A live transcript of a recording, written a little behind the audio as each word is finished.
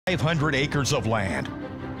500 acres of land,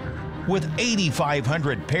 with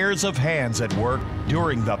 8,500 pairs of hands at work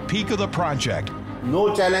during the peak of the project.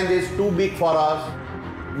 No challenge is too big for us,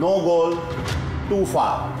 no goal too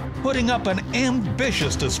far. Putting up an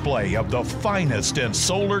ambitious display of the finest in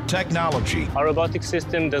solar technology. Our robotic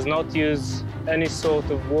system does not use any sort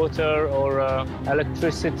of water or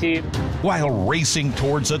electricity, while racing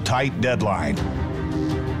towards a tight deadline.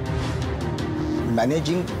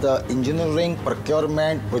 Managing the engineering,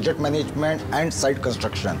 procurement, project management, and site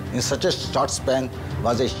construction in such a short span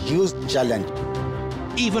was a huge challenge.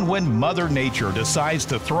 Even when Mother Nature decides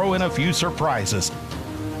to throw in a few surprises,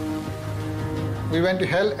 we went to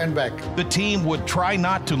hell and back. the team would try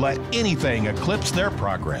not to let anything eclipse their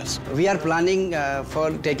progress. We are planning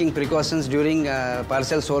for taking precautions during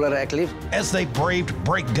partial solar eclipse. As they braved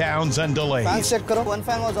breakdowns and delays, One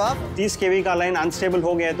fan was off. 30 kV का line unstable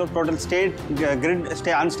हो गया तो total grid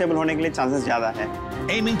stay unstable होने के लिए chances ज्यादा है.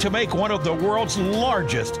 aiming to make one of the world's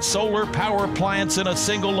largest solar power plants in a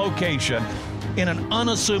single location in an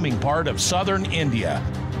unassuming part of southern India.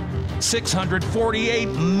 648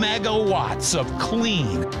 megawatts of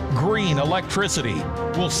clean, green electricity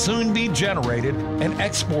will soon be generated and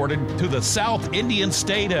exported to the South Indian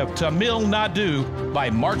state of Tamil Nadu by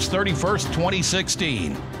March 31st,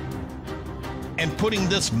 2016. And putting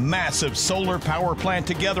this massive solar power plant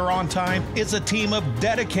together on time is a team of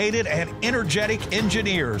dedicated and energetic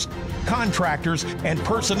engineers, contractors, and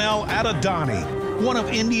personnel at Adani, one of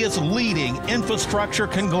India's leading infrastructure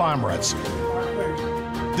conglomerates.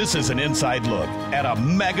 This is an inside look at a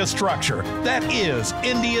megastructure that is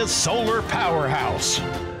India's solar powerhouse.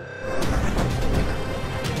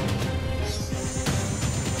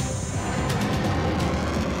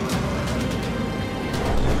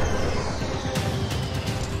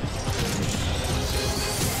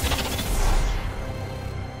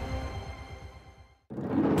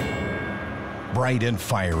 Bright and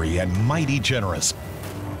fiery and mighty generous,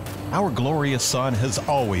 our glorious sun has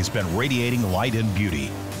always been radiating light and beauty.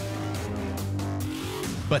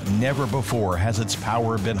 But never before has its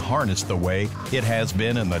power been harnessed the way it has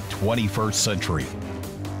been in the 21st century.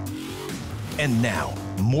 And now,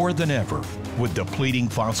 more than ever, with depleting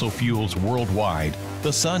fossil fuels worldwide,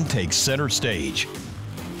 the sun takes center stage.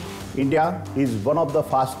 India is one of the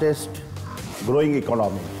fastest growing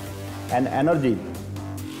economies, and energy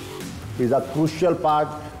is a crucial part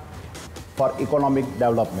for economic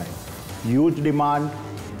development. Huge demand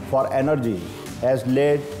for energy has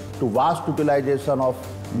led to vast utilization of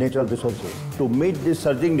natural resources. To meet this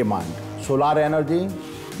surging demand, solar energy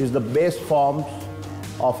is the best form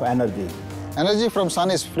of energy. Energy from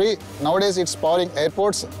sun is free. Nowadays it's powering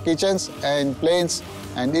airports, kitchens and planes,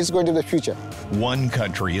 and it's going to the future. One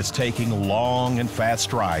country is taking long and fast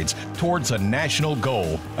strides towards a national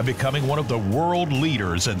goal of becoming one of the world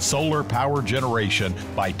leaders in solar power generation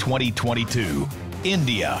by 2022,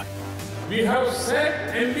 India. We have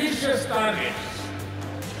set ambitious targets.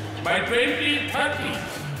 By 2030,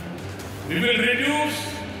 we will reduce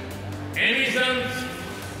emissions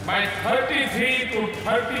by 33 to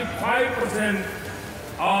 35%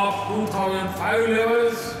 of 2005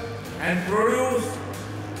 levels and produce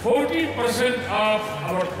 40% of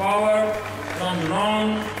our power from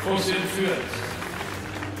non-fossil fuels.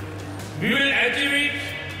 We will achieve it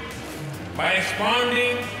by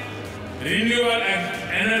expanding renewable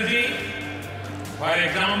energy, for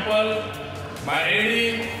example, by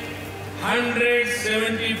adding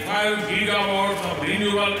 175 gigawatts of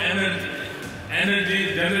renewable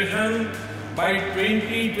energy generation by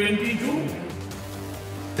 2022.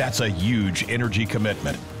 That's a huge energy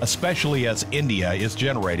commitment, especially as India is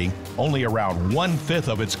generating only around 1/5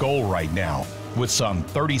 of its goal right now, with some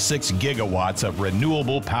 36 gigawatts of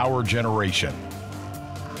renewable power generation.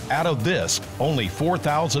 Out of this, only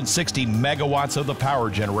 4,060 megawatts of the power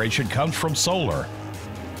generation comes from solar,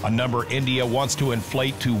 a number India wants to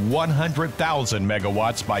inflate to 100,000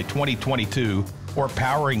 megawatts by 2022, or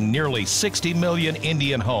powering nearly 60 million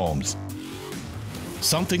Indian homes.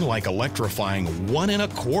 Something like electrifying 1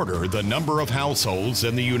 1/4 the number of households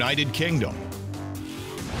in the United Kingdom.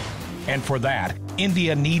 And for that,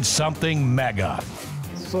 India needs something mega.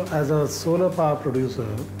 So as a solar power producer,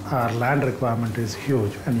 our land requirement is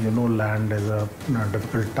huge, and you know land is a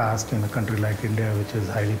difficult task in a country like India, which is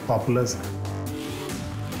highly populous.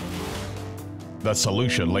 The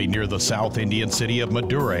solution lay near the South Indian city of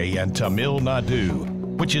Madurai and Tamil Nadu,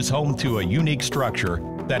 which is home to a unique structure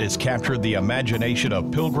that has captured the imagination of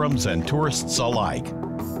pilgrims and tourists alike.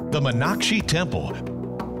 The Meenakshi Temple.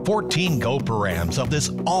 14 gopurams of this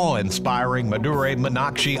awe-inspiring Madurai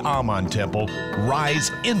Meenakshi Amman temple rise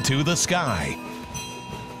into the sky.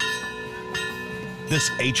 This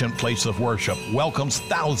ancient place of worship welcomes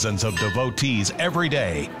thousands of devotees every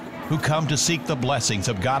day who come to seek the blessings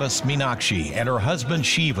of goddess Meenakshi and her husband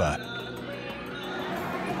Shiva.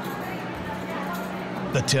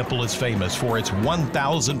 The temple is famous for its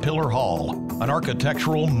 1,000-pillar hall, an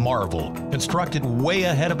architectural marvel constructed way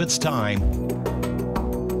ahead of its time.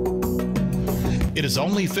 It is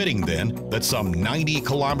only fitting then that some 90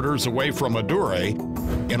 kilometers away from Madurai,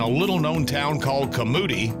 in a little-known town called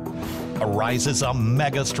Kamuthi, arises a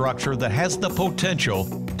megastructure that has the potential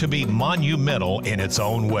to be monumental in its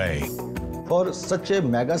own way. For such a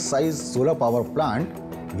mega-sized solar power plant,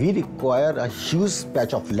 we require a huge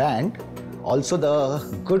patch of land, also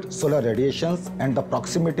the good solar radiations and the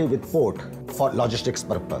proximity with port for logistics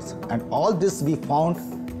purpose. And all this we found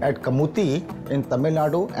at Kamuthi in Tamil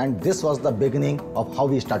Nadu, and this was the beginning of how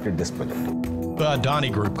we started this project. The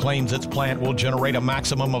Adani Group claims its plant will generate a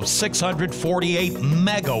maximum of 648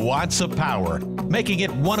 megawatts of power, making it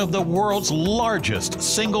one of the world's largest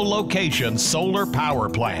single-location solar power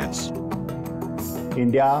plants.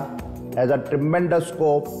 India has a tremendous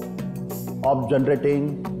scope of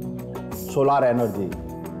generating solar energy,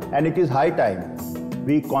 and it is high time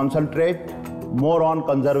we concentrate more on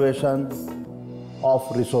conservation of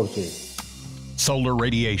resources. Solar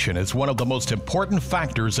radiation is one of the most important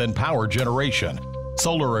factors in power generation.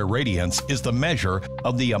 Solar irradiance is the measure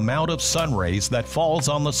of the amount of sun rays that falls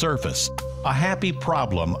on the surface, a happy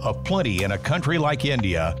problem of plenty in a country like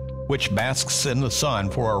India, which basks in the sun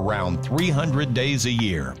for around 300 days a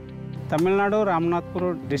year. Tamil Nadu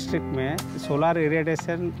Ramnathpur district में solar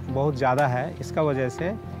irradiation बहुत ज़्यादा है, इसका वजह से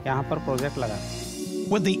यहाँ पर project लगा।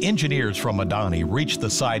 When the engineers from Adani reached the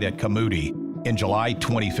site at Kamuthi in July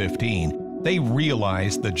 2015, they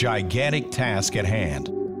realized the gigantic task at hand.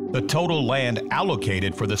 The total land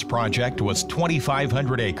allocated for this project was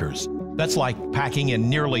 2,500 acres. That's like packing in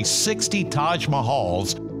nearly 60 Taj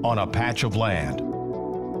Mahals on a patch of land.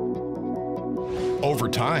 Over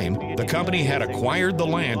time, the company had acquired the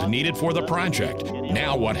land needed for the project.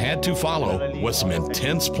 Now what had to follow was some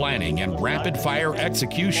intense planning and rapid-fire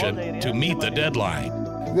execution to meet the deadline.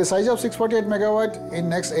 The size of 648 megawatt in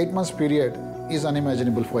next 8 months period is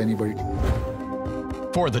unimaginable for anybody.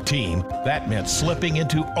 For the team, that meant slipping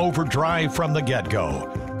into overdrive from the get-go.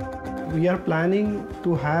 We are planning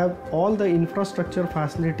to have all the infrastructure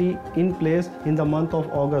facility in place in the month of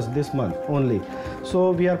August, this month only.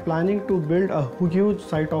 So we are planning to build a huge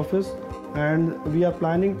site office, and we are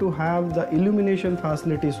planning to have the illumination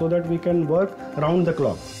facility so that we can work round the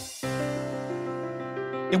clock.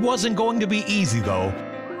 It wasn't going to be easy though.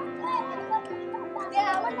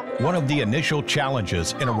 One of the initial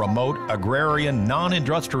challenges in a remote, agrarian,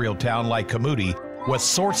 non-industrial town like Kamuthi was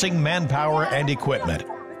sourcing manpower and equipment.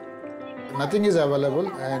 Nothing is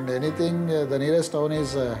available, and anything, the nearest town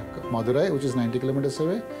is Madurai, which is 90 kilometers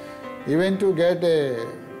away. Even to get a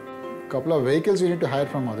couple of vehicles, you need to hire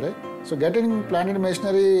from Madurai. So getting plant and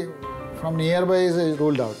machinery from nearby is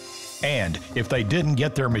ruled out. And if they didn't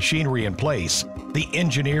get their machinery in place, the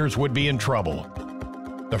engineers would be in trouble.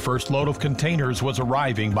 The first load of containers was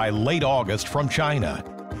arriving by late August from China.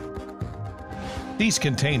 These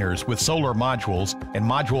containers with solar modules and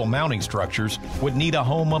module mounting structures would need a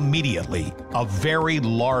home immediately, a very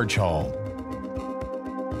large home.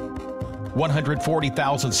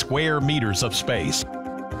 140,000 square meters of space.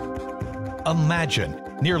 Imagine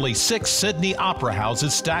nearly 6 Sydney opera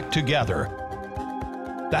houses stacked together.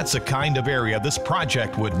 That's the kind of area this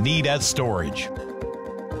project would need as storage.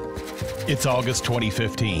 It's August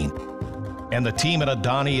 2015, and the team at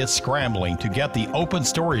Adani is scrambling to get the open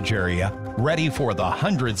storage area ready for the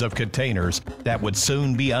hundreds of containers that would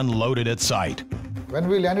soon be unloaded at site. When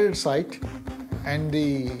we landed at site and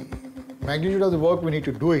the magnitude of the work we need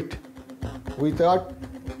to do it, we thought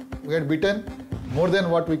we had bitten more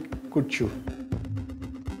than what we could chew.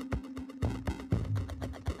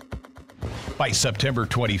 By September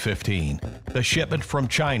 2015, the shipment from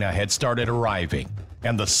China had started arriving,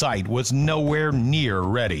 and the site was nowhere near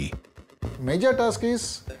ready. Major task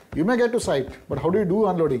is, you may get to site, but how do you do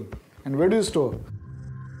unloading? And where do you store?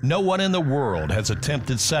 No one in the world has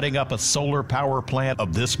attempted setting up a solar power plant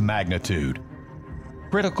of this magnitude.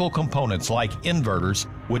 Critical components like inverters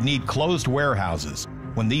would need closed warehouses.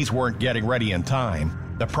 When these weren't getting ready in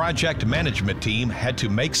time, the project management team had to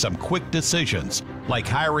make some quick decisions, like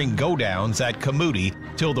hiring go-downs at Kamuthi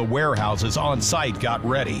till the warehouses on site got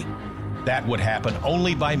ready. That would happen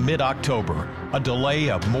only by mid-October, a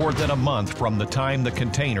delay of more than a month from the time the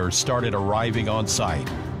containers started arriving on site.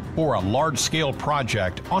 For a large-scale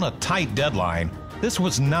project on a tight deadline, this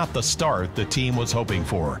was not the start the team was hoping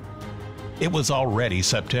for. It was already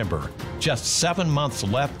September, just 7 months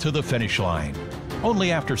left to the finish line.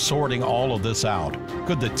 Only after sorting all of this out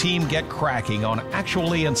could the team get cracking on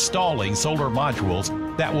actually installing solar modules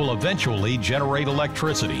that will eventually generate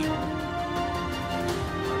electricity.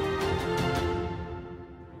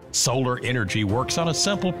 Solar energy works on a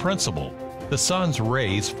simple principle. The sun's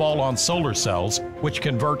rays fall on solar cells, which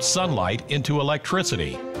convert sunlight into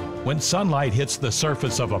electricity. When sunlight hits the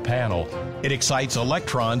surface of a panel, it excites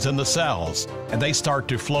electrons in the cells, and they start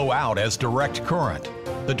to flow out as direct current.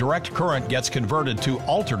 The direct current gets converted to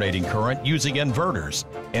alternating current using inverters.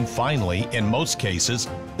 And finally, in most cases,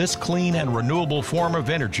 this clean and renewable form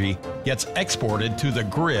of energy gets exported to the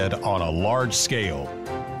grid on a large scale.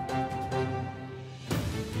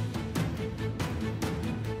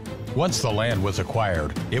 Once the land was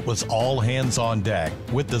acquired, it was all hands on deck,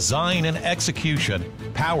 with design and execution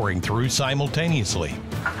powering through simultaneously.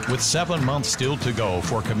 With 7 months still to go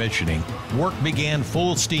for commissioning, work began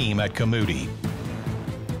full steam at Kamuthi.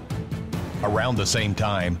 Around the same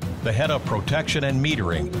time, the head of protection and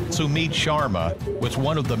metering, Sumit Sharma, was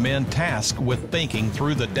one of the men tasked with thinking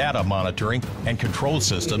through the data monitoring and control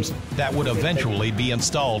systems that would eventually be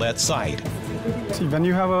installed at site. See, when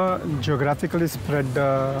you have a geographically spread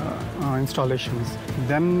installations,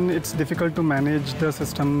 then it's difficult to manage the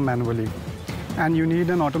system manually. And you need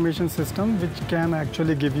an automation system which can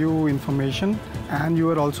actually give you information, and you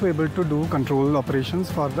are also able to do control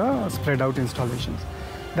operations for the spread out installations.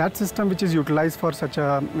 That system which is utilized for such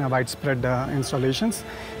a widespread installations,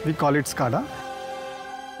 we call it SCADA.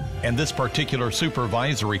 And this particular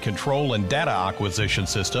supervisory control and data acquisition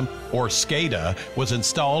system, or SCADA, was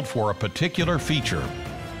installed for a particular feature.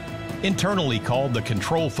 Internally called the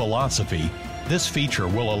control philosophy, this feature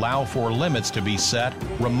will allow for limits to be set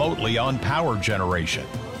remotely on power generation.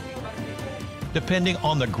 Depending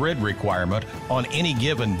on the grid requirement on any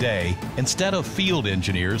given day, instead of field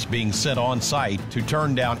engineers being sent on site to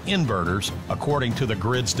turn down inverters according to the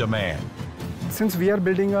grid's demand. Since we are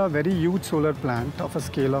building a very huge solar plant of a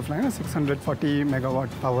scale of 640 megawatt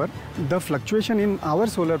power, the fluctuation in our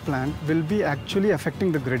solar plant will be actually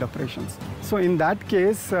affecting the grid operations. So in that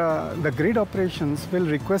case, the grid operations will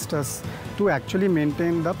request us to actually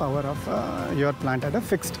maintain the power of your plant at a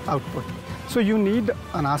fixed output. So you need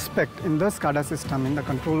an aspect in the SCADA system, in the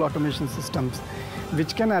control automation systems,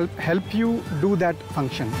 which can help you do that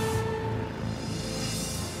function.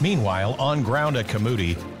 Meanwhile, on ground at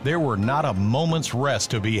Kamuthi, there were not a moment's rest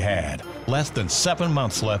to be had. Less than 7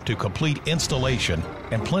 months left to complete installation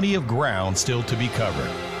and plenty of ground still to be covered.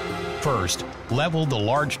 First, level the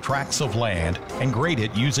large tracts of land and grade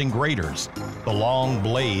it using graders. The long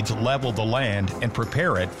blades level the land and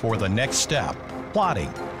prepare it for the next step,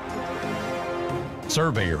 plotting.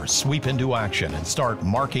 Surveyors sweep into action and start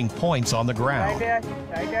marking points on the ground.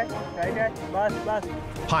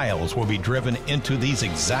 Piles will be driven into these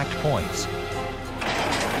exact points.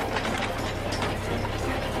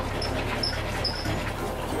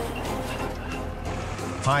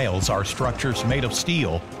 Piles are structures made of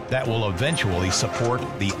steel that will eventually support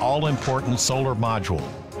the all-important solar module.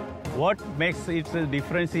 What makes it a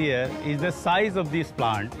difference here is the size of this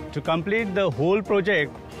plant. To complete the whole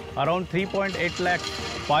project, around 3.8 lakh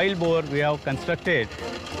pile bore we have constructed.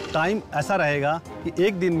 Time ऐसा रहेगा कि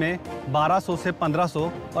एक दिन में 1200 से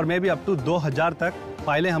 1500 और may be up to 2000 तक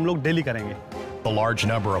पाइलें हम लोग डेली करेंगे. The large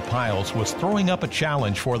number of piles was throwing up a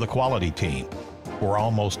challenge for the quality team. For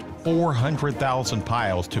almost 400,000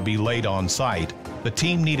 piles to be laid on site, the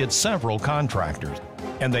team needed several contractors,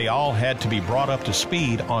 and they all had to be brought up to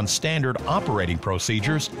speed on standard operating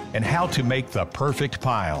procedures and how to make the perfect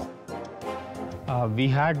pile. We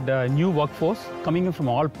had a new workforce coming in from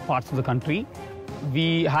all parts of the country.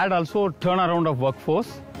 We had also turnaround of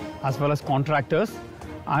workforce as well as contractors,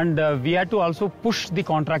 and we had to also push the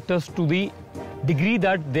contractors to the degree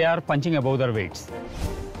that they are punching above their weights.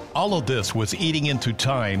 All of this was eating into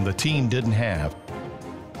time the team didn't have,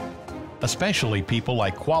 especially people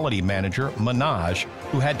like quality manager Manoj,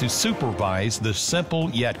 who had to supervise this simple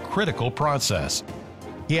yet critical process.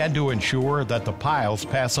 He had to ensure that the piles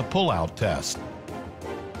pass a pull-out test.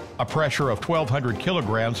 A pressure of 1,200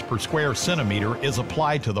 kilograms per square centimeter is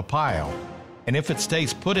applied to the pile, and if it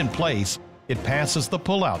stays put in place, it passes the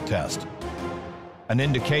pull-out test, an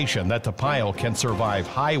indication that the pile can survive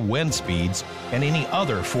high wind speeds and any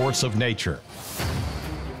other force of nature.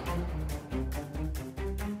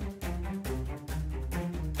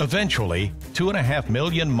 Eventually, 2.5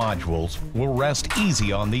 million modules will rest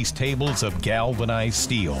easy on these tables of galvanized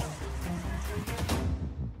steel.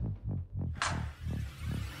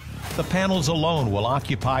 The panels alone will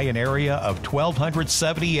occupy an area of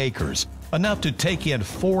 1,270 acres, enough to take in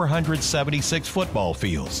 476 football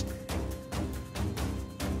fields.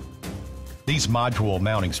 These module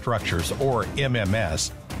mounting structures, or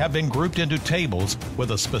MMS, have been grouped into tables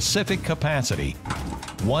with a specific capacity.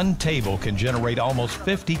 One table can generate almost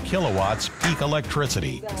 50 kilowatts peak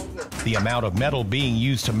electricity. The amount of metal being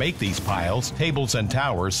used to make these piles, tables, and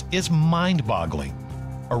towers is mind-boggling.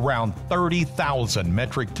 Around 30,000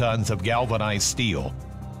 metric tons of galvanized steel.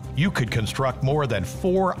 You could construct more than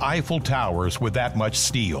 4 Eiffel Towers with that much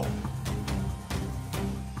steel.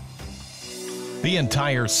 The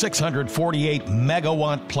entire 648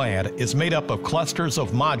 megawatt plant is made up of clusters of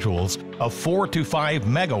modules of 4 to 5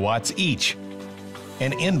 megawatts each,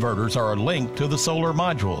 and inverters are linked to the solar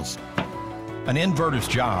modules. An inverter's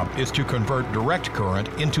job is to convert direct current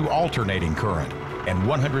into alternating current, and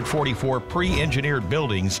 144 pre-engineered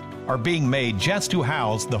buildings are being made just to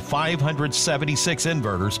house the 576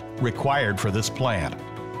 inverters required for this plant.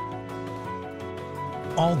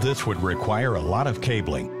 All this would require a lot of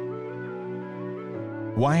cabling.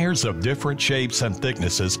 Wires of different shapes and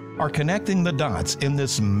thicknesses are connecting the dots in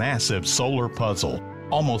this massive solar puzzle,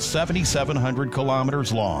 almost 7,700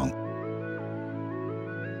 kilometers long.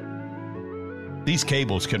 These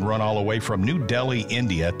cables can run all the way from New Delhi,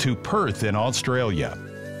 India to Perth in Australia.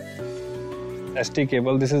 ST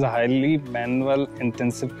cable, this is a highly manual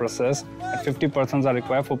intensive process, and 50 persons are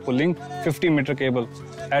required for pulling 50-meter cable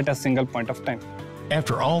at a single point of time.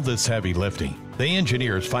 After all this heavy lifting, the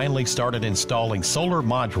engineers finally started installing solar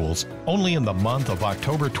modules only in the month of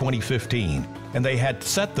October 2015, and they had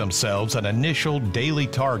set themselves an initial daily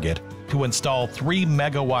target to install 3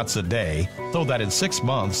 megawatts a day, so that in 6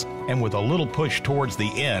 months, and with a little push towards the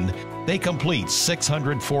end, they complete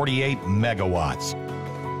 648 megawatts.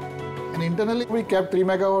 And internally, we kept 3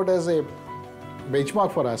 megawatt as a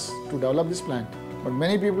benchmark for us to develop this plant. But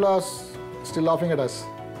many people are still laughing at us.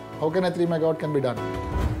 How can a 3 megawatt can be done?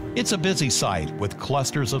 It's a busy site with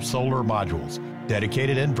clusters of solar modules,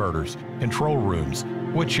 dedicated inverters, control rooms,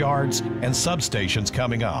 switch yards, and substations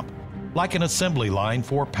coming up, like an assembly line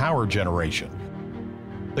for power generation.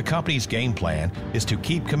 The company's game plan is to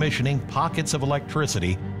keep commissioning pockets of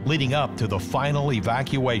electricity leading up to the final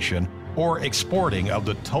evacuation or exporting of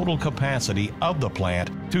the total capacity of the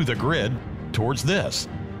plant to the grid towards this.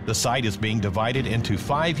 The site is being divided into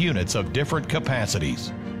 5 units of different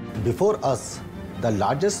capacities. Before us, the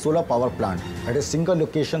largest solar power plant at a single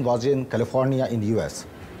location was in California in the US.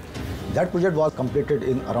 That project was completed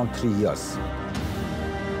in around 3 years.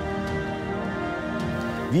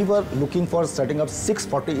 We were looking for setting up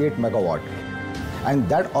 648 megawatt, and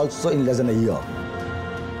that also in less than a year.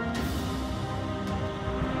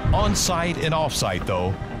 On-site and off-site,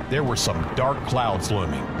 though, there were some dark clouds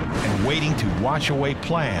looming and waiting to wash away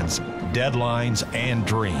plans, deadlines, and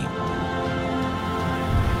dreams.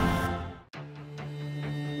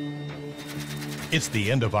 It's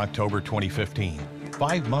the end of October 2015,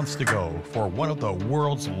 5 months to go for one of the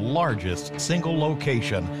world's largest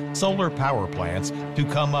single-location solar power plants to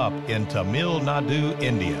come up in Tamil Nadu,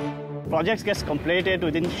 India. Projects gets completed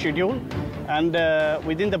within schedule and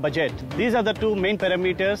within the budget. These are the 2 main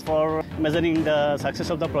parameters for measuring the success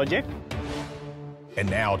of the project. And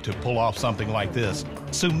now, to pull off something like this,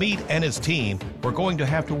 Sumit and his team were going to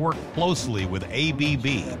have to work closely with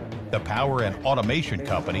ABB, the power and automation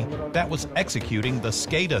company that was executing the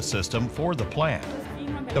SCADA system for the plant.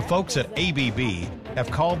 The folks at ABB have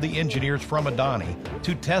called the engineers from Adani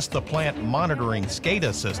to test the plant monitoring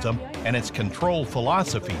SCADA system and its control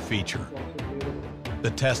philosophy feature.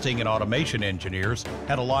 The testing and automation engineers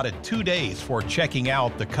had allotted 2 days for checking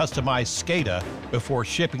out the customized SCADA before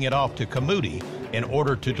shipping it off to Kamuthi in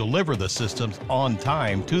order to deliver the systems on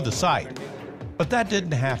time to the site. But that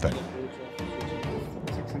didn't happen.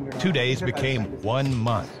 2 days became 1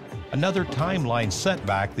 month, another timeline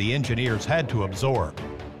setback the engineers had to absorb.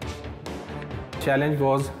 Challenge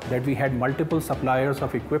was that we had multiple suppliers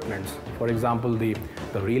of equipments. For example, the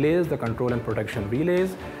relays, the control and protection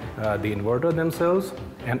relays, the inverter themselves,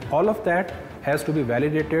 and all of that has to be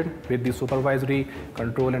validated with the supervisory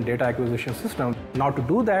control and data acquisition system. Now, to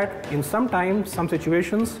do that, in some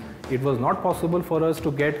situations, it was not possible for us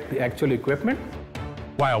to get the actual equipment.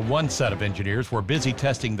 While one set of engineers were busy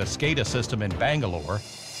testing the SCADA system in Bangalore,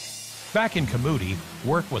 back in Kamuthi,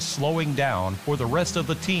 work was slowing down for the rest of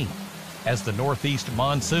the team as the northeast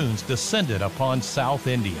monsoons descended upon South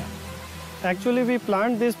India. Actually, we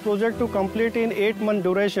planned this project to complete in 8-month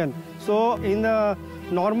duration. So in the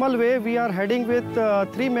normal way, we are heading with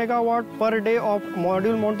 3 megawatt per day of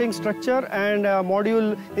module mounting structure and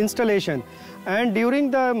module installation. And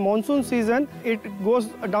during the monsoon season, it goes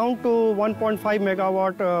down to 1.5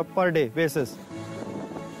 megawatt per day basis.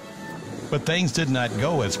 But things did not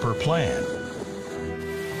go as per plan.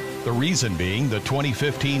 The reason being the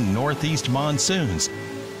 2015 northeast monsoons.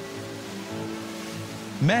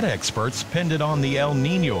 Met experts pinned it on the El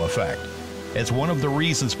Nino effect as one of the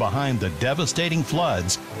reasons behind the devastating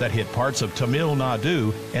floods that hit parts of Tamil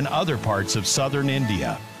Nadu and other parts of southern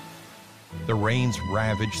India. The rains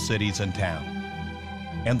ravaged cities and towns,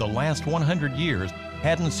 and the last 100 years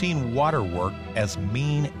hadn't seen water work as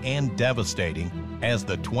mean and devastating as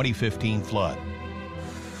the 2015 flood.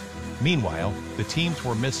 Meanwhile, the teams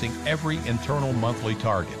were missing every internal monthly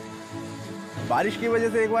target. बारिश की वजह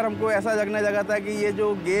से एक बार हमको ऐसा लगने लगा था कि ये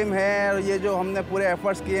जो गेम है और ये जो हमने पूरे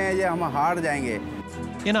एफर्ट्स किए हैं ये हम हार जाएंगे.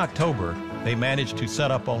 In October, they managed to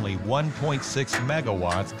set up only 1.6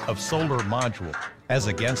 megawatts of solar module as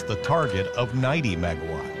against the target of 90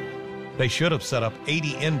 megawatt. They should have set up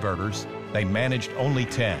 80 inverters. They managed only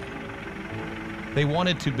 10. They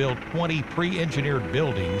wanted to build 20 pre-engineered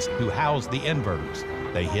buildings to house the inverters.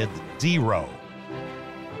 They hit 0.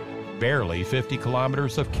 Barely 50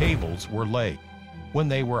 kilometers of cables were laid when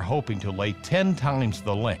they were hoping to lay 10 times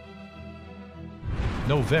the length.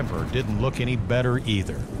 November didn't look any better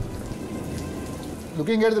either.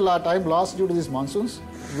 Looking at the time lost due to these monsoons,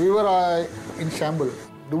 we were in shambles.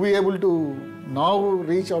 Do we able to now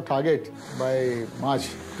reach our target by March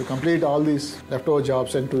to complete all these leftover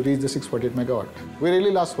jobs and to reach the 648 megawatt? We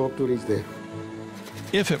really lost hope to reach there.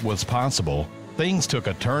 If it was possible, things took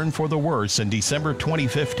a turn for the worse in December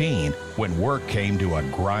 2015 when work came to a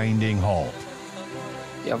grinding halt.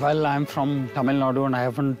 Yeah, well, I'm from Tamil Nadu and I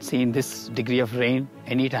haven't seen this degree of rain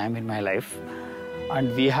any time in my life.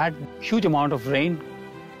 And we had huge amount of rain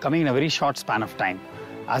coming in a very short span of time.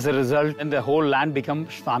 As a result, the whole land became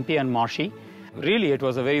swampy and marshy. Really, it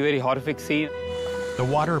was a very, very horrific scene. The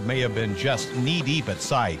water may have been just knee-deep at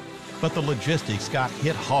site, but the logistics got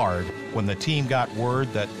hit hard when the team got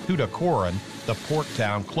word that Tuticorin, the port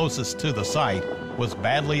town closest to the site, was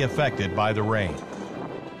badly affected by the rain.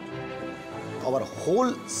 Our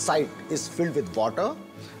whole site is filled with water.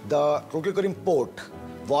 The Tuticorin port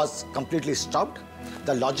was completely stopped.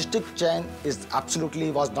 The logistic chain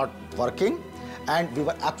was not working, and we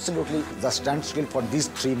were absolutely the standstill for these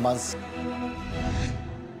 3 months.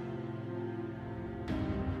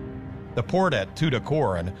 The port at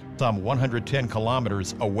Tuticorin, some 110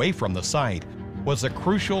 kilometers away from the site, was a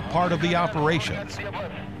crucial part of the operations.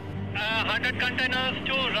 100 containers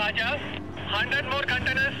to Raja, 100 more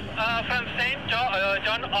containers from St.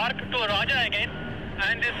 John Arc to Raja again,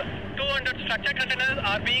 and this 200 structured containers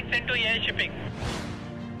are being sent to air shipping.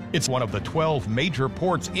 It's one of the 12 major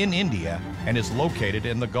ports in India and is located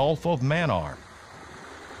in the Gulf of Mannar.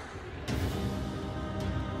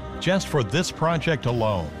 Just for this project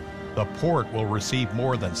alone, the port will receive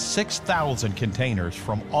more than 6,000 containers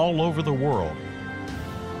from all over the world,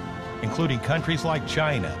 including countries like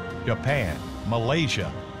China, Japan, Malaysia,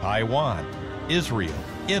 Taiwan, Israel,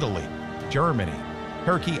 Italy, Germany,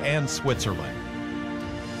 Turkey, and Switzerland.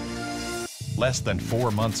 Less than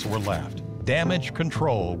 4 months were left. Damage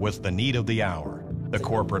control was the need of the hour. The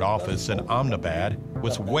corporate office in Ahmedabad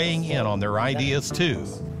was weighing in on their ideas too.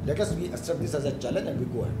 Let us accept this as a challenge and we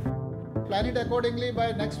go ahead. Plan it accordingly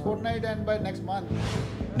by next fortnight and by next month.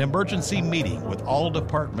 An emergency meeting with all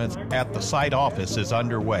departments at the site office is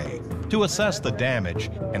underway to assess the damage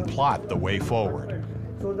and plot the way forward.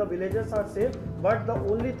 So the villagers are safe, but the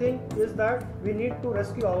only thing is that we need to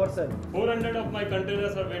rescue ourselves. 400 of my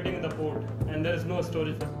containers are waiting in the port and there is no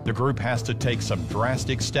storage. The group has to take some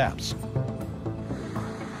drastic steps.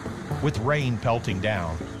 With rain pelting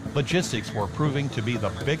down, logistics were proving to be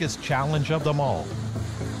the biggest challenge of them all.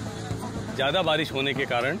 ज़्यादा बारिश होने के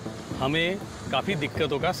कारण हमें काफ़ी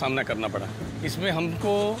दिक्कतों का सामना करना पड़ा. इसमें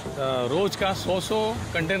हमको रोज का 100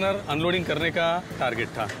 कंटेनर अनलोडिंग करने का टारगेट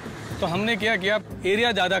था. तो हमने क्या किया,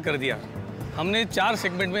 एरिया ज़्यादा कर दिया. हमने 4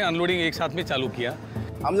 सेगमेंट में अनलोडिंग एक साथ में चालू किया.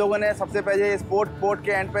 हम लोगों ने सबसे पहले इस पोर्ट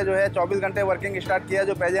के एंड पे जो है 24 घंटे वर्किंग स्टार्ट किया,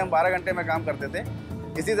 जो पहले हम 12 घंटे में काम करते थे.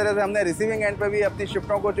 इसी तरह से हमने रिसीविंग एंड पे भी अपनी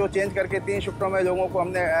शिफ्टों को जो चेंज करके 3 शिफ्टों में लोगों को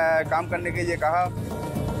हमने काम करने के लिए कहा.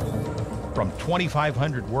 From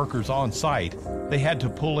 2,500 workers on site, they had to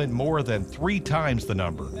pull in more than 3 times the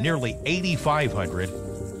number, nearly 8,500,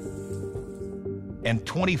 and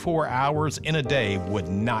 24 hours in a day would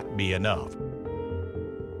not be enough.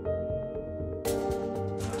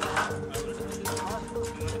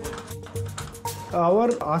 Our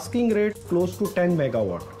asking rate close to 10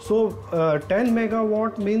 megawatt. So 10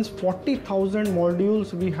 megawatt means 40,000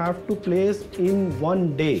 modules we have to place in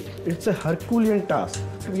one day. It's a Herculean task.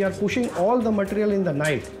 We are pushing all the material in the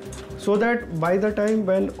night so that by the time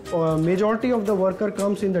when majority of the worker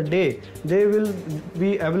comes in the day, they will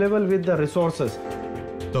be available with the resources.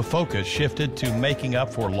 The focus shifted to making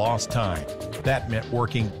up for lost time. That meant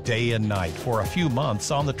working day and night for a few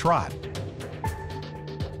months on the trot.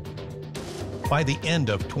 By the end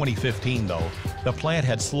of 2015, though, the plant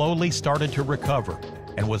had slowly started to recover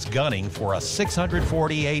and was gunning for a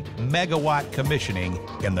 648 megawatt commissioning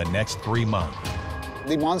in the next 3 months.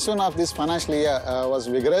 The monsoon of this financial year was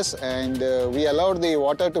vigorous, and we allowed the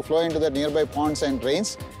water to flow into the nearby ponds and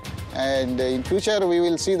drains. And in future, we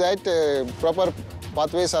will see that proper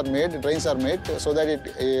pathways are made, drains are made, so that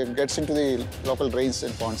it gets into the local drains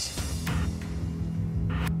and ponds.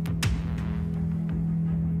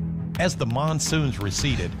 As the monsoons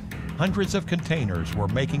receded, hundreds of containers were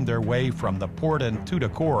making their way from the port in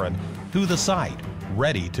Tuticorin to the site,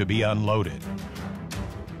 ready to be unloaded.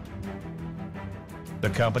 The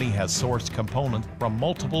company has sourced components from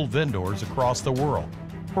multiple vendors across the world.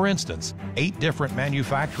 For instance, 8 different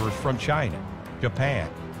manufacturers from China, Japan,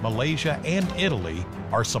 Malaysia, and Italy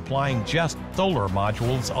are supplying just solar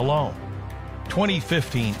modules alone.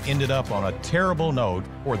 2015 ended up on a terrible note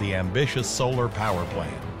for the ambitious solar power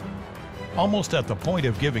plant. Almost at the point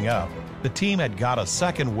of giving up, the team had got a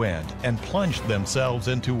second wind and plunged themselves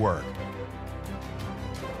into work.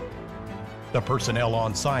 The personnel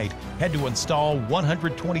on site had to install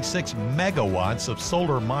 126 megawatts of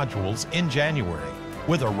solar modules in January.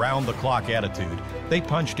 With a round-the-clock attitude, they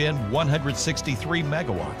punched in 163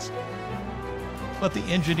 megawatts. But the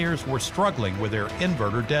engineers were struggling with their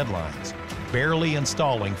inverter deadlines, barely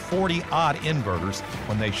installing 40-odd inverters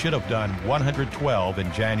when they should have done 112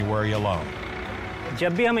 in January alone.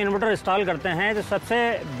 जब भी हम inverter install करते हैं तो सबसे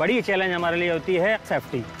बड़ी challenge हमारे लिए होती है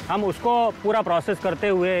सेफ्टी। हम उसको पूरा प्रोसेस करते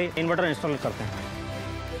हुए इन्वर्टर इंस्टॉल करते हैं।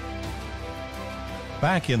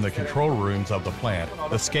 Back in the control rooms of the plant,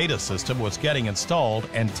 the SCADA system was getting installed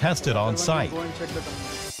and tested on site.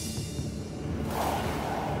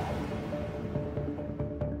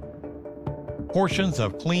 Portions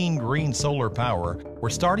of clean green solar power were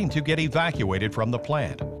starting to get evacuated from the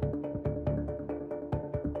plant.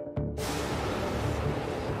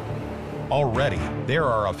 Already, there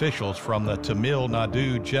are officials from the Tamil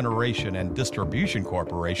Nadu Generation and Distribution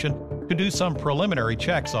Corporation to do some preliminary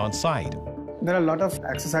checks on site. There are a lot of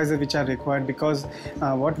exercises which are required because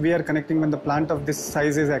what we are connecting when the plant of this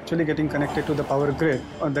size is actually getting connected to the power grid,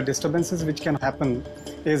 the disturbances which can happen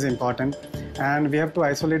is important, and we have to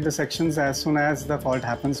isolate the sections as soon as the fault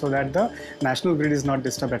happens so that the national grid is not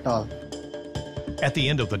disturbed at all. At the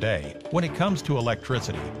end of the day, when it comes to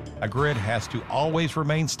electricity, a grid has to always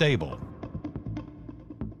remain stable.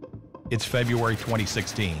 It's February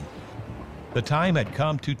 2016. The time had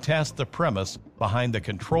come to test the premise behind the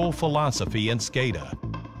control philosophy in SCADA,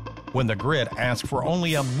 when the grid asked for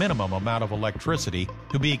only a minimum amount of electricity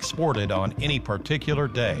to be exported on any particular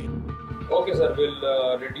day. Okay, sir,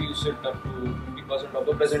 we'll reduce it up to 50% of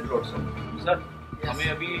the present load, sir. Sir, हमें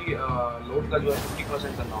अभी load का जो है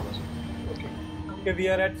 50% करना होगा, sir. Okay. Okay, we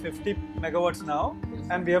are at 50 megawatts now,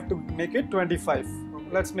 and we have to make it 25.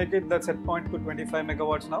 Let's make it the set point to 25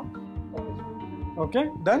 megawatts now. Okay,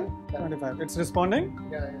 done? 25. It's responding?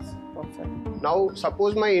 Yeah, yes. Perfect. Now,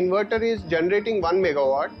 suppose my inverter is generating 1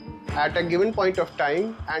 megawatt at a given point of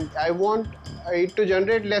time, and I want it to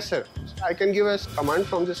generate lesser. I can give a command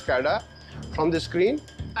from the SCADA, from the screen,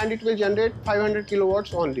 and it will generate 500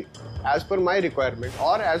 kilowatts only, as per my requirement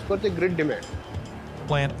or as per the grid demand.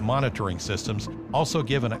 Plant monitoring systems also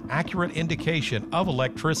give an accurate indication of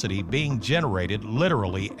electricity being generated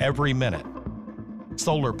literally every minute.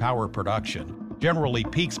 Solar power production generally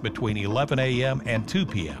peaks between 11 a.m. and 2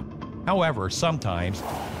 p.m. However, sometimes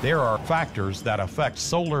there are factors that affect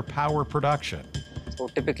solar power production. So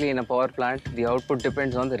typically in a power plant, the output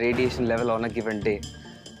depends on the radiation level on a given day.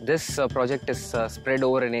 This project is spread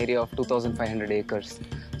over an area of 2,500 acres.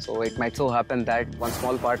 So it might so happen that one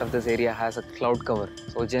small part of this area has a cloud cover.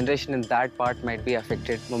 So generation in that part might be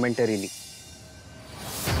affected momentarily.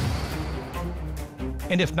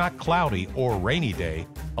 And if not cloudy or rainy day,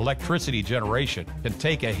 electricity generation can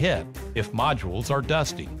take a hit if modules are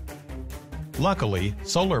dusty. Luckily,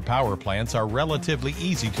 solar power plants are relatively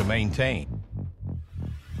easy to maintain.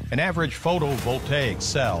 An average photovoltaic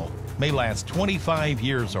cell may last 25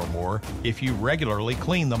 years or more if you regularly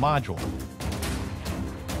clean the module.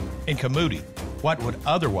 In Kamuthi, what would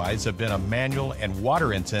otherwise have been a manual and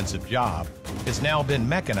water-intensive job has now been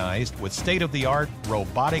mechanized with state-of-the-art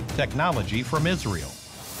robotic technology from Israel.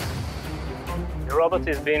 The robot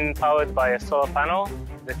is being powered by a solar panel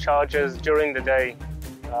that charges during the day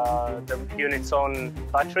the unit's own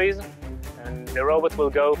batteries, and the robot will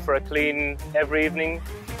go for a clean every evening.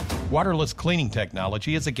 Waterless cleaning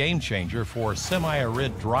technology is a game changer for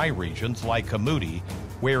semi-arid dry regions like Kamuthi,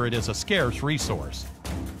 where it is a scarce resource.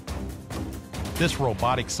 This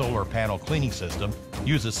robotic solar panel cleaning system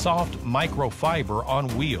uses soft microfiber on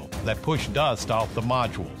wheels that push dust off the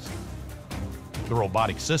modules. The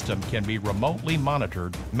robotic system can be remotely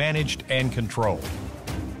monitored, managed, and controlled.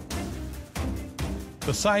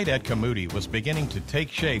 The site at Kamuthi was beginning to take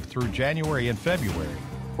shape through January and February,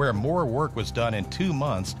 where more work was done in 2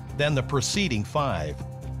 months than the preceding 5.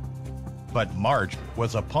 But March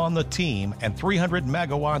was upon the team, and 300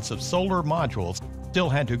 megawatts of solar modules still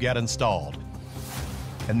had to get installed.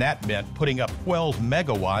 And that meant putting up 12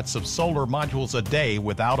 megawatts of solar modules a day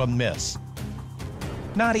without a miss.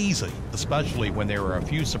 Not easy, especially when there were a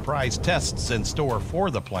few surprise tests in store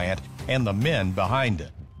for the plant and the men behind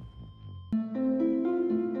it.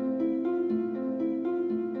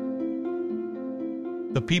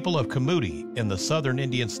 The people of Kamuthi in the southern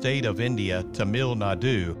Indian state of India, Tamil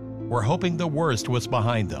Nadu, were hoping the worst was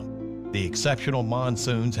behind them. The exceptional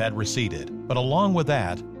monsoons had receded, but along with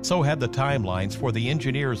that, so had the timelines for the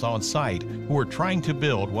engineers on site who were trying to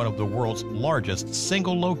build one of the world's largest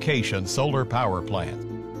single-location solar power plants.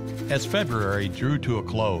 As February drew to a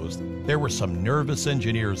close, there were some nervous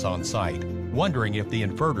engineers on site, wondering if the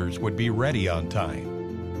inverters would be ready on time.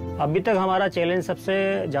 अभी तक हमारा challenge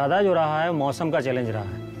सबसे ज़्यादा जो रहा है मौसम का चैलेंज रहा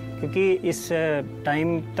है, क्योंकि इस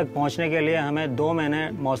टाइम तक पहुंचने के लिए हमें 2 महीने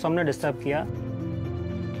मौसम ने डिस्टर्ब किया.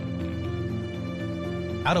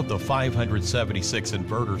 Out of the 576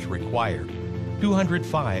 inverters required,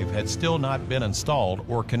 205 had still not been installed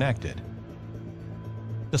or connected.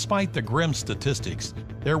 Despite the grim statistics,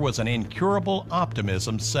 there was an incurable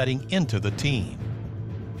optimism setting into the team.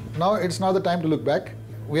 Now it's not the time to look back.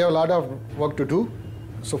 We have a lot of work to do.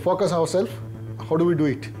 So focus ourselves. How do we do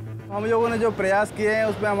it? हम लोगों ने जो प्रयास किए हैं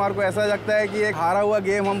उसमें हमारे को ऐसा लगता है कि एक हारा हुआ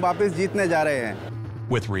गेम हम वापस जीतने जा रहे हैं.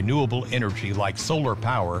 With renewable energy like solar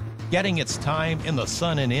power getting its time in the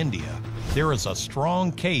sun in India, there is a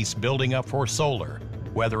strong case building up for solar,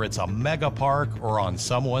 whether it's a mega park or on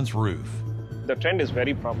someone's roof. The trend is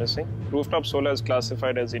very promising. Rooftop solar is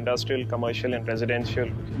classified as industrial, commercial, and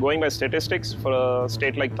residential. Going by statistics, for a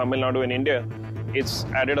state like Tamil Nadu in India, it's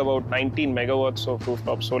added about 19 megawatts of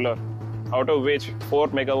rooftop solar, out of which 4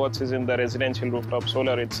 megawatts is in the residential rooftop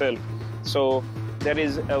solar itself. So there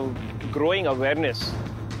is a growing awareness.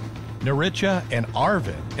 Naricha and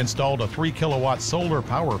Arvind installed a 3-kilowatt solar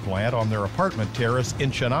power plant on their apartment terrace in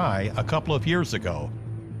Chennai a couple of years ago.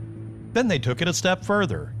 Then they took it a step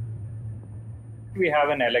further. We have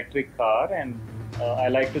an electric car, and I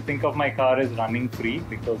like to think of my car as running free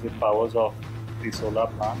because it powers off the solar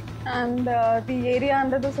plant. And the area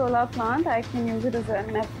under the solar plant, I can use it as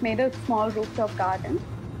I've made a small rooftop garden.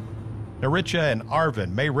 Naricha and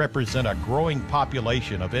Arvind may represent a growing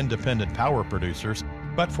population of independent power producers,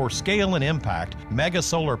 but for scale and impact, mega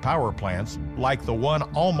solar power plants, like the one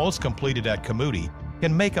almost completed at Kamuthi,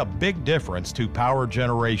 can make a big difference to power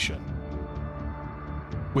generation.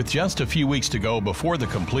 With just a few weeks to go before the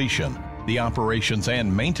completion, the operations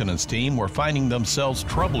and maintenance team were finding themselves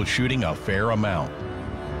troubleshooting a fair amount.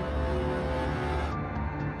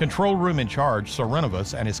 Control room in charge,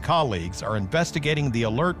 Srinivas, and his colleagues are investigating the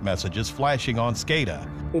alert messages flashing on SCADA.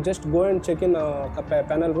 You just go and check in a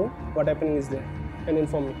panel room, what happening is there, and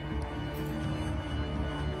inform me.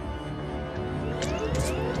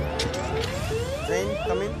 Jane,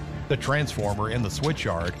 come in. The transformer in the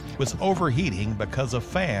switchyard was overheating because a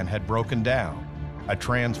fan had broken down. A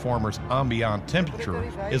transformer's ambient temperature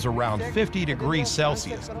is around 50 degrees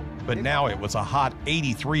Celsius, but now it was a hot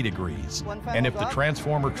 83 degrees. And if the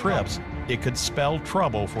transformer trips, it could spell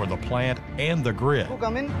trouble for the plant and the grid.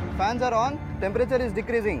 Come in, fans are on, temperature is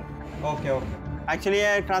decreasing. Okay. Actually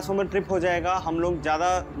ये transformer trip हो जाएगा. हम लोग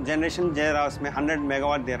ज़्यादा generation दे रहा है उसमें 100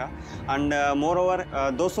 megawatt दे रहा एंड मोर ओवर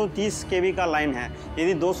 230 केवी का लाइन है.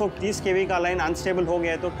 यदि 230 केवी का लाइन अनस्टेबल हो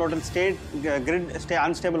गया तो टोटल स्टेट ग्रिड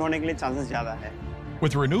अनस्टेबल होने के लिए चांसेस ज़्यादा है.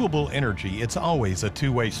 With renewable energy, it's always a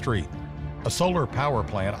two-way street. A solar power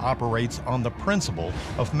plant operates on the principle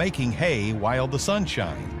of making hay while the sun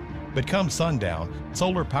shines. But come sundown,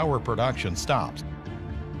 solar power production stops.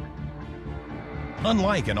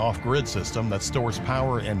 Unlike an off-grid system that stores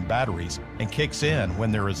power in batteries and kicks in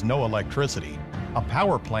when there is no electricity, a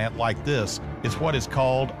power plant like this is what is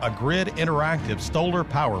called a grid interactive solar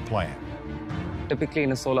power plant. Typically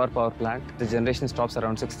in a solar power plant, the generation stops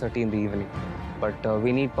around 6:30 in the evening. But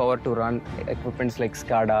we need power to run equipments like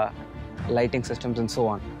SCADA, lighting systems, and so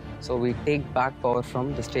on. So we take back power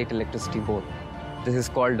from the state electricity board. This is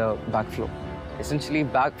called backflow. Essentially,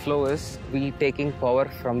 backflow is we taking power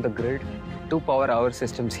from the grid to power our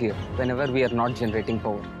systems here whenever we are not generating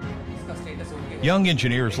power. Young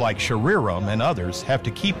engineers like Shariram and others have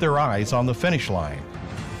to keep their eyes on the finish line.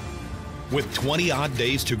 With 20-odd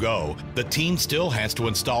days to go, the team still has to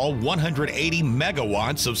install 180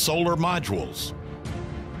 megawatts of solar modules.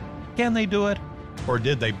 Can they do it? Or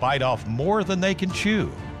did they bite off more than they can chew?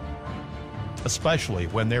 Especially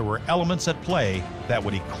when there were elements at play that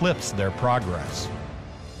would eclipse their progress.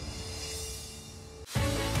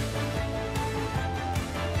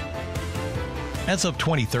 As of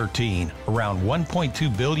 2013, around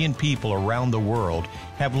 1.2 billion people around the world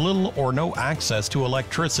have little or no access to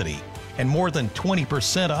electricity, and more than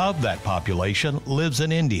 20% of that population lives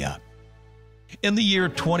in India. In the year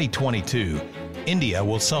 2022, India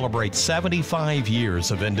will celebrate 75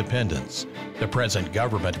 years of independence. The present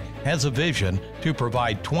government has a vision to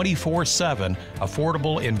provide 24/7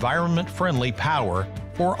 affordable, environment-friendly power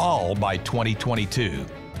for all by 2022.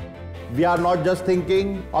 We are not just thinking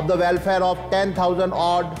of the welfare of 10,000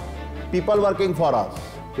 odd people working for us.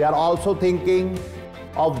 We are also thinking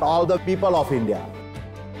of all the people of India.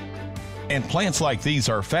 And plants like these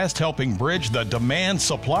are fast helping bridge the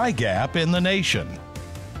demand-supply gap in the nation.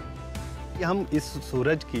 हम इस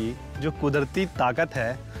सूरज की जो कुदरती ताकत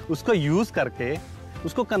है उसको use करके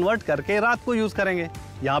उसको कन्वर्ट करके रात को यूज करेंगे।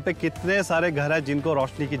 यहाँ पे कितने सारे घर हैं जिनको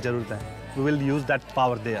रोशनी की जरूरत है। We will use that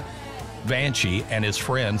power there. Vanchi and his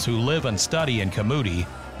friends who live and study in Kamuthi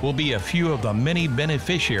will be a few of the many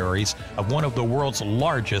beneficiaries of one of the world's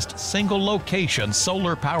largest single-location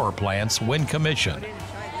solar power plants when commissioned.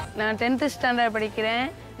 நான் 10th standard படிக்கிறேன்.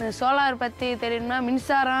 Solar பற்றி தெரியும்னா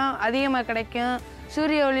மின்சாரம் அதிகமாக கிடைக்கும்.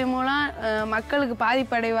 சூரிய ஒளி மூலம் மக்களுக்கு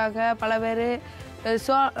பாதிப்படைவாங்க பல பேர்.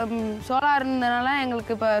 சோலார் இருந்தனால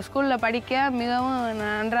எங்களுக்கு இப்போ ஸ்கூலில் படிக்க மிகவும்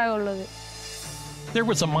நன்றாக உள்ளது. There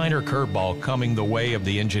was a minor curveball coming the way of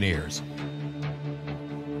the engineers.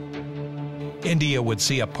 India would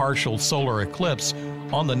see a partial solar eclipse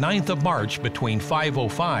on the 9th of March between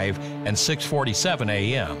 5:05 and 6:47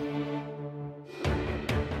 a.m.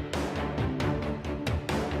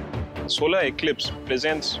 Solar eclipse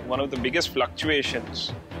presents one of the biggest fluctuations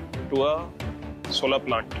to a solar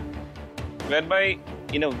plant, whereby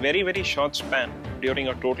in a very, very short span during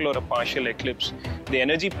a total or a partial eclipse, the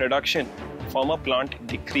energy production from a plant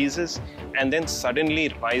decreases and then suddenly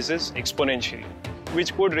rises exponentially,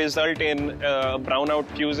 which could result in brownout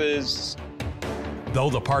fuses.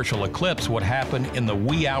 Though the partial eclipse would happen in the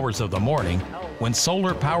wee hours of the morning, when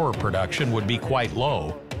solar power production would be quite low,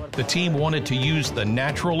 the team wanted to use the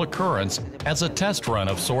natural occurrence as a test run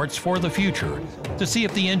of sorts for the future to see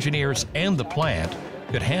if the engineers and the plant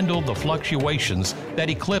could handle the fluctuations that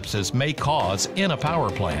eclipses may cause in a power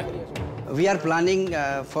plant. We are planning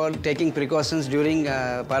for taking precautions during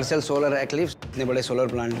partial solar eclipse. इतने बड़े solar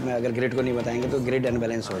plant में अगर grid को नहीं बताएंगे तो grid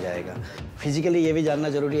unbalance हो जाएगा। फिजिकली ये भी जानना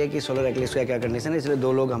जरूरी है कि सोलर एक्लिप्स का क्या कंडीशन है, इसलिए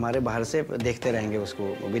 2 लोग हमारे बाहर से देखते रहेंगे उसको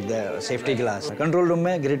with safety glass. Control room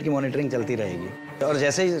में ग्रिड की मॉनिटरिंग चलती रहेगी और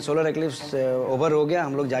जैसे ही सोलर एक्लिप्स ओवर हो गया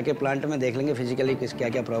हम लोग जाके प्लांट में देख लेंगे फिजिकली क्या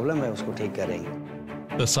क्या प्रॉब्लम है उसको ठीक करेंगे।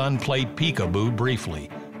 The sun played peekaboo briefly,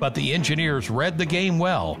 but the engineers read the game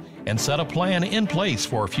well and set a plan in place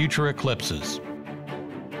for future eclipses.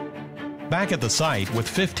 Back at the site,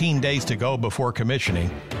 with 15 days to go before commissioning,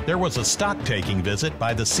 there was a stock-taking visit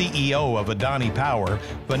by the CEO of Adani Power,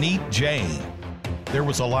 Vineet Jain. There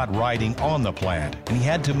was a lot riding on the plant, and he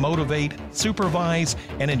had to motivate, supervise,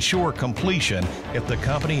 and ensure completion if the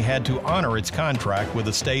company had to honor its contract with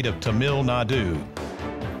the state of Tamil Nadu.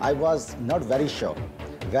 I was not very sure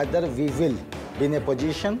whether we will be in a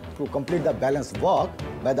position to complete the balance work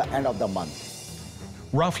by the end of the month.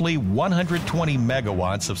 Roughly 120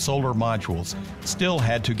 megawatts of solar modules still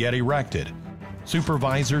had to get erected.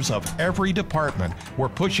 Supervisors of every department were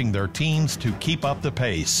pushing their teams to keep up the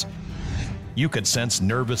pace. You could sense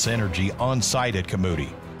nervous energy on site at Kamuthi.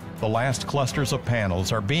 The last clusters of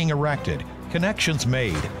panels are being erected, connections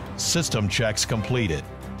made, system checks completed.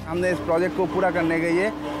 हमने इस project को पूरा करने के लिए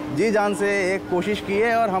जी जान से एक कोशिश की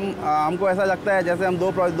है और हमको ऐसा लगता है जैसे हम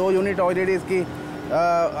दो यूनिट ऑलरेडी इसकी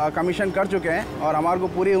कमीशन कर चुके हैं और हमारे को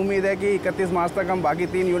पूरी उम्मीद है कि 31 मार्च तक हम बाकी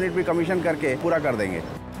 3 यूनिट भी कमीशन करके पूरा कर देंगे।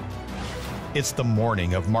 It's the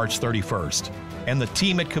morning of March 31st, and the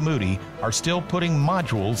team at Kamuthi are still putting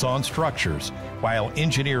modules on structures, while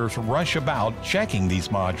engineers rush about checking these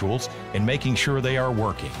modules and making sure they are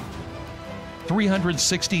working.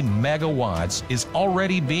 360 megawatts is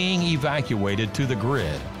already being evacuated to the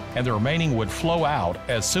grid, and the remaining would flow out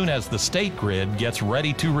as soon as the state grid gets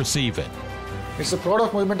ready to receive it. It's a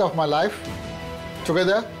proud moment of my life.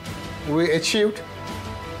 Together, we achieved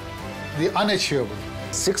the unachievable.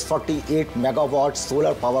 648 megawatt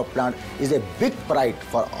solar power plant is a big pride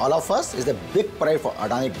for all of us, is a big pride for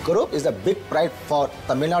Adani Group, is a big pride for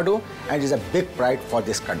Tamil Nadu, and is a big pride for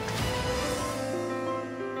this country.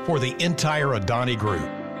 For the entire Adani Group,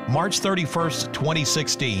 March 31st,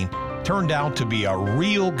 2016 turned out to be a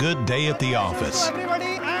real good day at the office.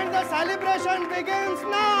 Everybody, and the celebration begins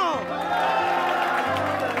now.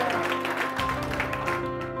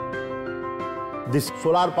 This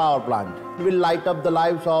solar power plant will light up the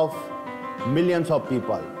lives of millions of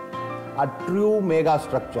people. A true mega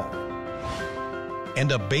structure.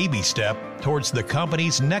 And a baby step towards the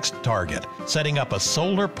company's next target, setting up a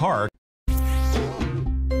solar park